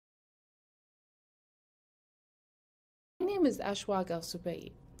My name is Ashwaq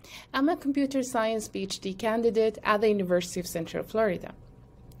Alsoubai. I'm a computer science PhD candidate at the University of Central Florida.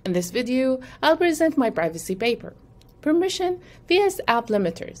 In this video, I'll present my privacy paper, Permission vs. App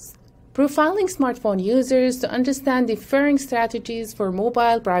Limiters, Profiling Smartphone Users to Understand Differing Strategies for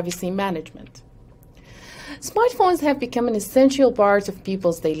Mobile Privacy Management. Smartphones have become an essential part of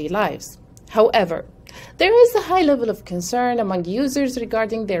people's daily lives. However, there is a high level of concern among users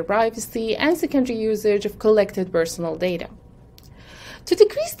regarding their privacy and secondary usage of collected personal data. To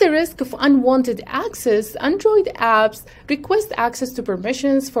decrease the risk of unwanted access, Android apps request access to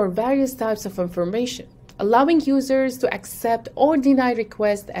permissions for various types of information, allowing users to accept or deny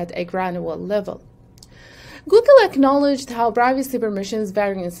requests at a granular level. Google acknowledged how privacy permissions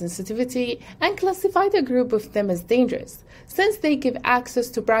vary in sensitivity and classified a group of them as dangerous, since they give access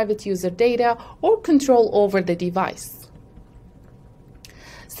to private user data or control over the device.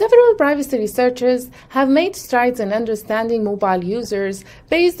 Several privacy researchers have made strides in understanding mobile users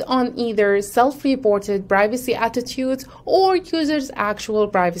based on either self-reported privacy attitudes or users' actual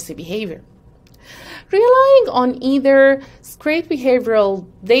privacy behavior. Relying on either scraped behavioral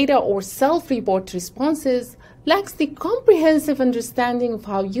data or self-report responses lacks the comprehensive understanding of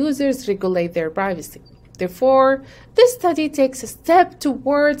how users regulate their privacy. Therefore, this study takes a step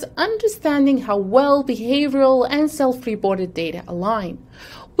towards understanding how well behavioral and self-reported data align.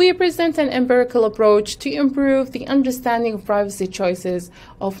 We present an empirical approach to improve the understanding of privacy choices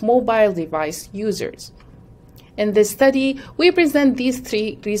of mobile device users. In this study, we present these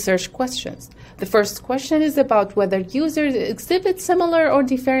three research questions. The first question is about whether users exhibit similar or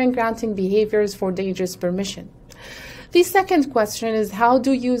differing granting behaviors for dangerous permission. The second question is how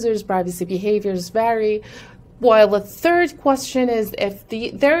do users' privacy behaviors vary, while the third question is if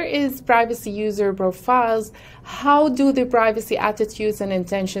there is privacy user profiles, how do the privacy attitudes and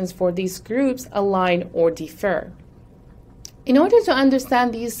intentions for these groups align or differ? In order to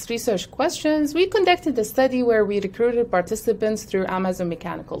understand these research questions, we conducted a study where we recruited participants through Amazon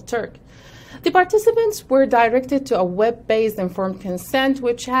Mechanical Turk. The participants were directed to a web-based informed consent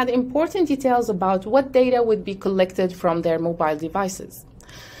which had important details about what data would be collected from their mobile devices.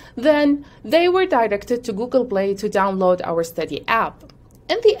 Then, they were directed to Google Play to download our study app.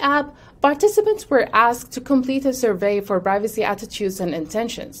 In the app, participants were asked to complete a survey for privacy attitudes and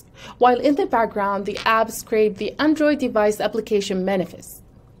intentions, while in the background, the app scraped the Android device application manifest.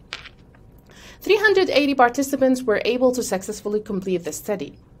 380 participants were able to successfully complete the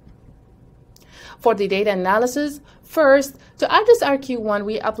study. For the data analysis, first, to address RQ1,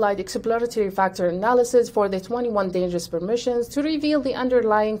 we applied exploratory factor analysis for the 21 dangerous permissions to reveal the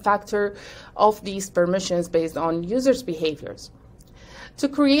underlying factor of these permissions based on users' behaviors. To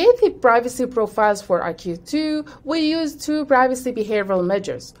create the privacy profiles for RQ2, we used two privacy behavioral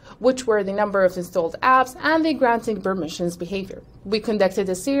measures, which were the number of installed apps and the granting permissions behavior. We conducted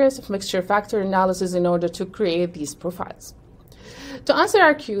a series of mixture factor analysis in order to create these profiles. To answer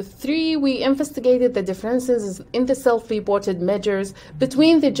RQ3, we investigated the differences in the self-reported measures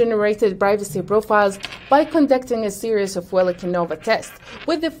between the generated privacy profiles by conducting a series of Wheeler-Canova tests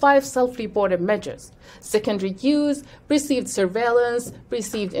with the 5 self-reported measures: secondary use, perceived surveillance,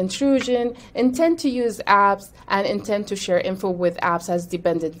 perceived intrusion, intent to use apps, and intent to share info with apps as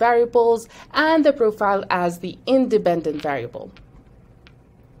dependent variables, and the profile as the independent variable.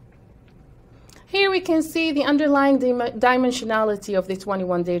 Here we can see the underlying dimensionality of the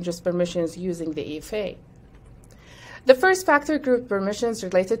 21 dangerous permissions using the EFA. The first factor grouped permissions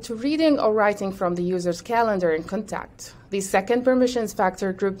related to reading or writing from the user's calendar and contact. The second permissions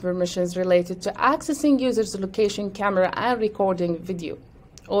factor grouped permissions related to accessing users' location, camera, and recording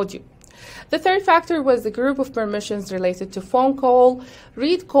audio. The third factor was the group of permissions related to phone call,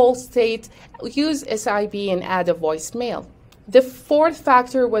 read call state, use SIP, and add a voicemail. The fourth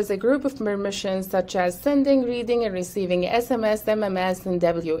factor was a group of permissions such as sending, reading, and receiving SMS, MMS, and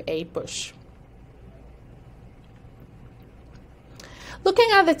WA push.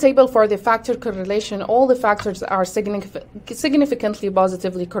 Looking at the table for the factor correlation, all the factors are significantly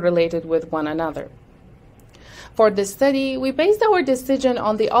positively correlated with one another. For this study, we based our decision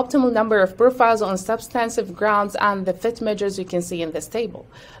on the optimal number of profiles on substantive grounds and the fit measures you can see in this table.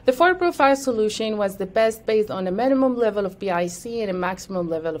 The 4-profile solution was the best based on a minimum level of PIC and a maximum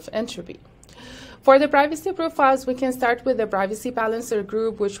level of entropy. For the privacy profiles, we can start with the privacy balancer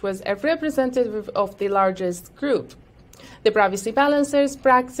group, which was a representative of the largest group. The privacy balancers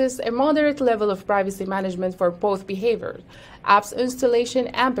practice a moderate level of privacy management for both behavior, apps installation,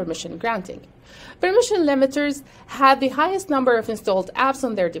 and permission granting. Permission limiters had the highest number of installed apps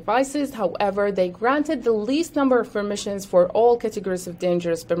on their devices. However, they granted the least number of permissions for all categories of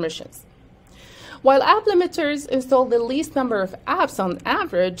dangerous permissions. While app limiters install the least number of apps on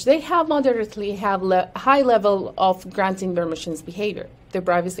average, they have moderately high level of granting permissions behavior. The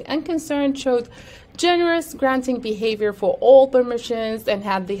Privacy Unconcerned showed generous granting behavior for all permissions and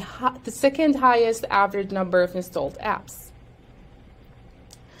had the second highest average number of installed apps.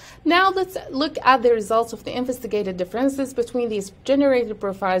 Now let's look at the results of the investigated differences between these generated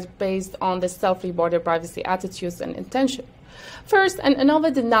profiles based on the self-reported privacy attitudes and intention. First,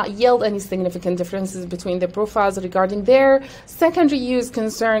 ANOVA did not yield any significant differences between the profiles regarding their secondary use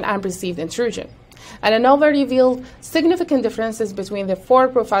concern and perceived intrusion. ANOVA revealed significant differences between the 4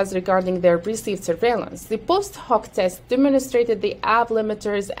 profiles regarding their perceived surveillance. The post hoc test demonstrated the app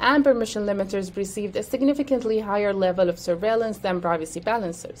limiters and permission limiters received a significantly higher level of surveillance than privacy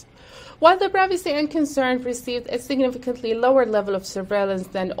balancers, while the Privacy Unconcerned received a significantly lower level of surveillance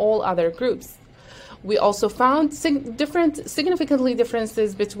than all other groups. We also found significantly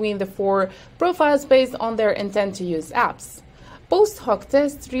differences between the 4 profiles based on their intent to use apps. Post hoc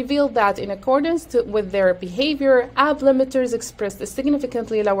tests revealed that in accordance with their behavior, app limiters expressed a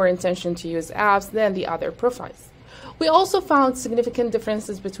significantly lower intention to use apps than the other profiles. We also found significant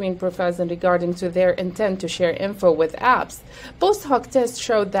differences between profiles in regarding to their intent to share info with apps. Post hoc tests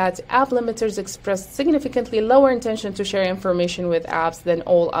showed that app limiters expressed significantly lower intention to share information with apps than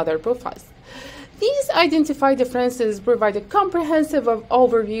all other profiles. These identified differences provide a comprehensive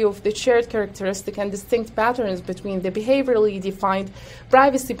overview of the shared characteristic and distinct patterns between the behaviorally defined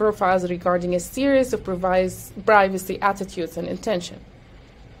privacy profiles regarding a series of privacy attitudes and intention.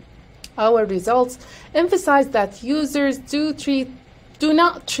 Our results emphasize that users do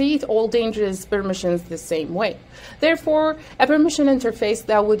not treat all dangerous permissions the same way. Therefore, a permission interface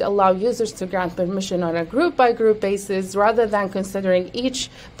that would allow users to grant permission on a group-by-group basis rather than considering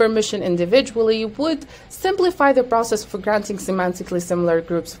each permission individually would simplify the process for granting semantically similar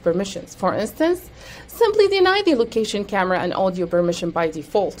groups of permissions. For instance, simply deny the location camera and audio permission by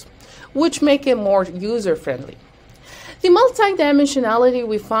default, which make it more user-friendly. The multidimensionality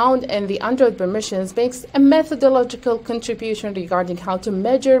we found in the Android permissions makes a methodological contribution regarding how to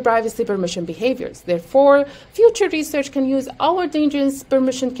measure privacy permission behaviors. Therefore, future research can use our dangerous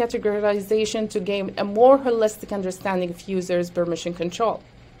permission categorization to gain a more holistic understanding of users' permission control.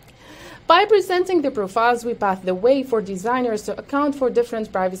 By presenting the profiles, we pave the way for designers to account for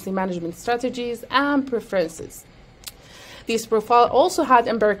different privacy management strategies and preferences. These profiles also had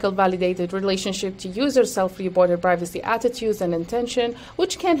empirical validated relationship to user self-reported privacy attitudes and intention,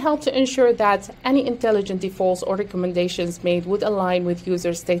 which can help to ensure that any intelligent defaults or recommendations made would align with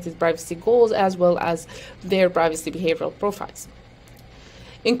users' stated privacy goals as well as their privacy behavioral profiles.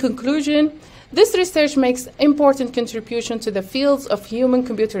 In conclusion, this research makes important contribution to the fields of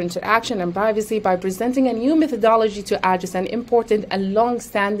human-computer interaction and privacy by presenting a new methodology to address an important and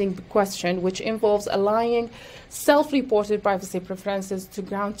long-standing question, which involves aligning self-reported privacy preferences to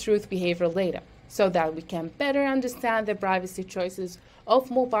ground truth behavioral data, so that we can better understand the privacy choices of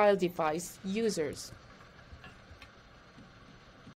mobile device users.